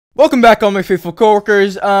Welcome back, all my faithful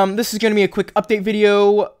coworkers. This is going to be a quick update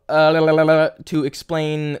video to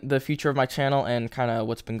explain the future of my channel and kind of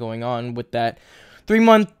what's been going on with that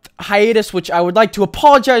 3-month hiatus, which I would like to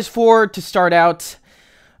apologize for to start out.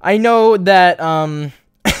 I know that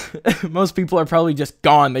most people are probably just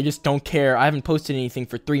gone. They just don't care. I haven't posted anything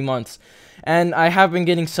for 3 months. And I have been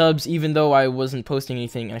getting subs even though I wasn't posting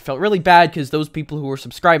anything. And I felt really bad because those people who were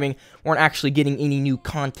subscribing weren't actually getting any new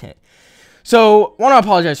content. So, want to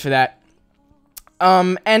apologize for that.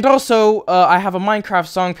 And also, I have a Minecraft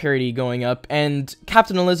song parody going up, and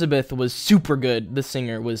Captain Elizabeth was super good. The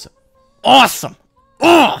singer was awesome.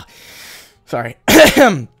 Ugh! Sorry.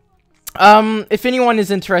 If anyone is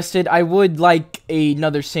interested, I would like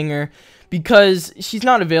another singer, because she's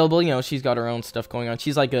not available. You know, she's got her own stuff going on.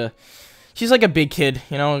 She's like a big kid,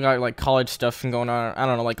 you know, got like college stuff going on. I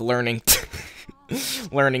don't know, like learning,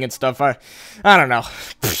 learning and stuff. I don't know.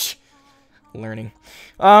 Learning.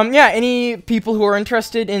 Yeah, any people who are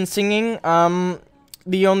interested in singing,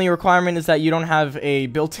 the only requirement is that you don't have a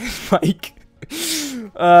built-in mic.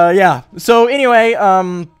 Yeah. So anyway,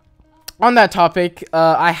 on that topic,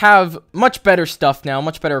 I have much better stuff now,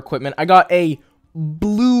 much better equipment. I got a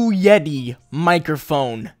Blue Yeti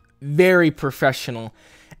microphone, very professional.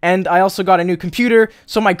 And I also got a new computer,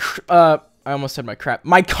 so my, I almost said my crap.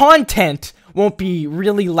 My content won't be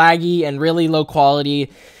really laggy and really low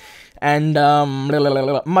quality. And,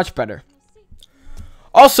 much better.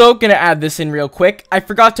 Also, gonna add this in real quick. I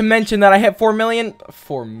forgot to mention that I hit 4 million,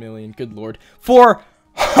 good lord.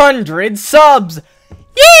 400 subs!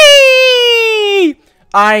 Yay!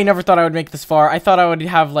 I never thought I would make this far. I thought I would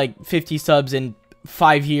have, like, 50 subs in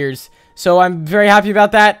 5 years. So I'm very happy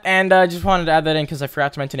about that, and just wanted to add that in because I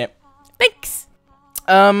forgot to mention it. Thanks!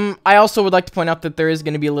 I also would like to point out that there is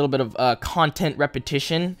gonna be a little bit of, content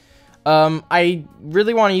repetition. I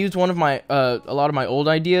really want to use one of my, a lot of my old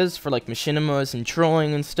ideas for, like, machinimas and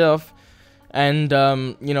trolling and stuff, and,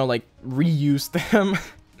 you know, like, reuse them,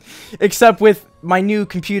 except with my new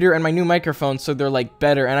computer and my new microphone, so they're, like,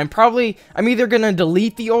 better, and I'm either gonna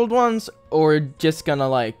delete the old ones, or just gonna,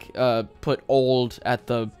 like, put old at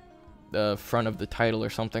the, front of the title or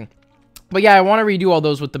something. But yeah, I want to redo all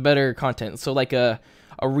those with the better content, so, like, a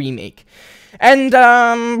remake. And,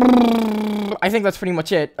 I think that's pretty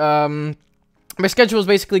much it. My schedule is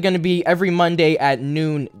basically going to be every Monday at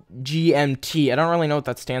noon GMT. I don't really know what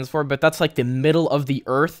that stands for, but that's like the middle of the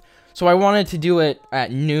earth. So I wanted to do it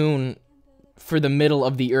at noon for the middle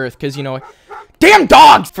of the earth, because, you know, damn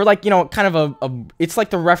dogs! For, like, you know, kind of it's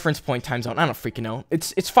like the reference point time zone. I don't freaking know.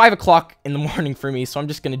 It's 5 o'clock in the morning for me, so I'm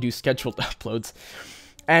just going to do scheduled uploads.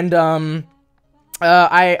 And,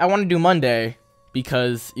 I want to do Monday,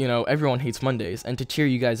 because, you know, everyone hates Mondays, and to cheer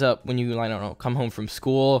you guys up when you, I don't know, come home from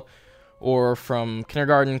school or from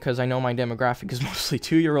kindergarten, because I know my demographic is mostly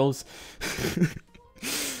 2-year-olds.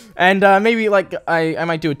 And maybe, like, I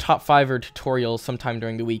might do a top 5 or tutorial sometime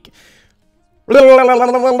during the week.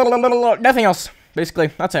 Nothing else, basically.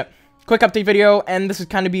 That's it. Quick update video, and this is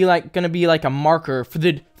kind of gonna be like a marker for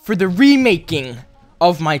the remaking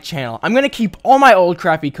of my channel. I'm gonna keep all my old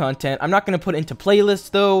crappy content. I'm not gonna put it into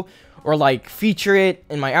playlists though, or like feature it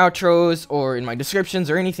in my outros or in my descriptions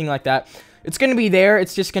or anything like that. It's gonna be there.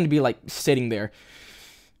 It's just gonna be like sitting there,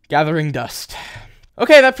 gathering dust.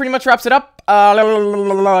 Okay, that pretty much wraps it up. Do I have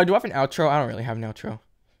an outro? I don't really have an outro.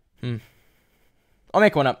 I'll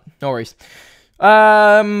make one up. No worries.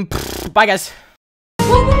 Bye guys.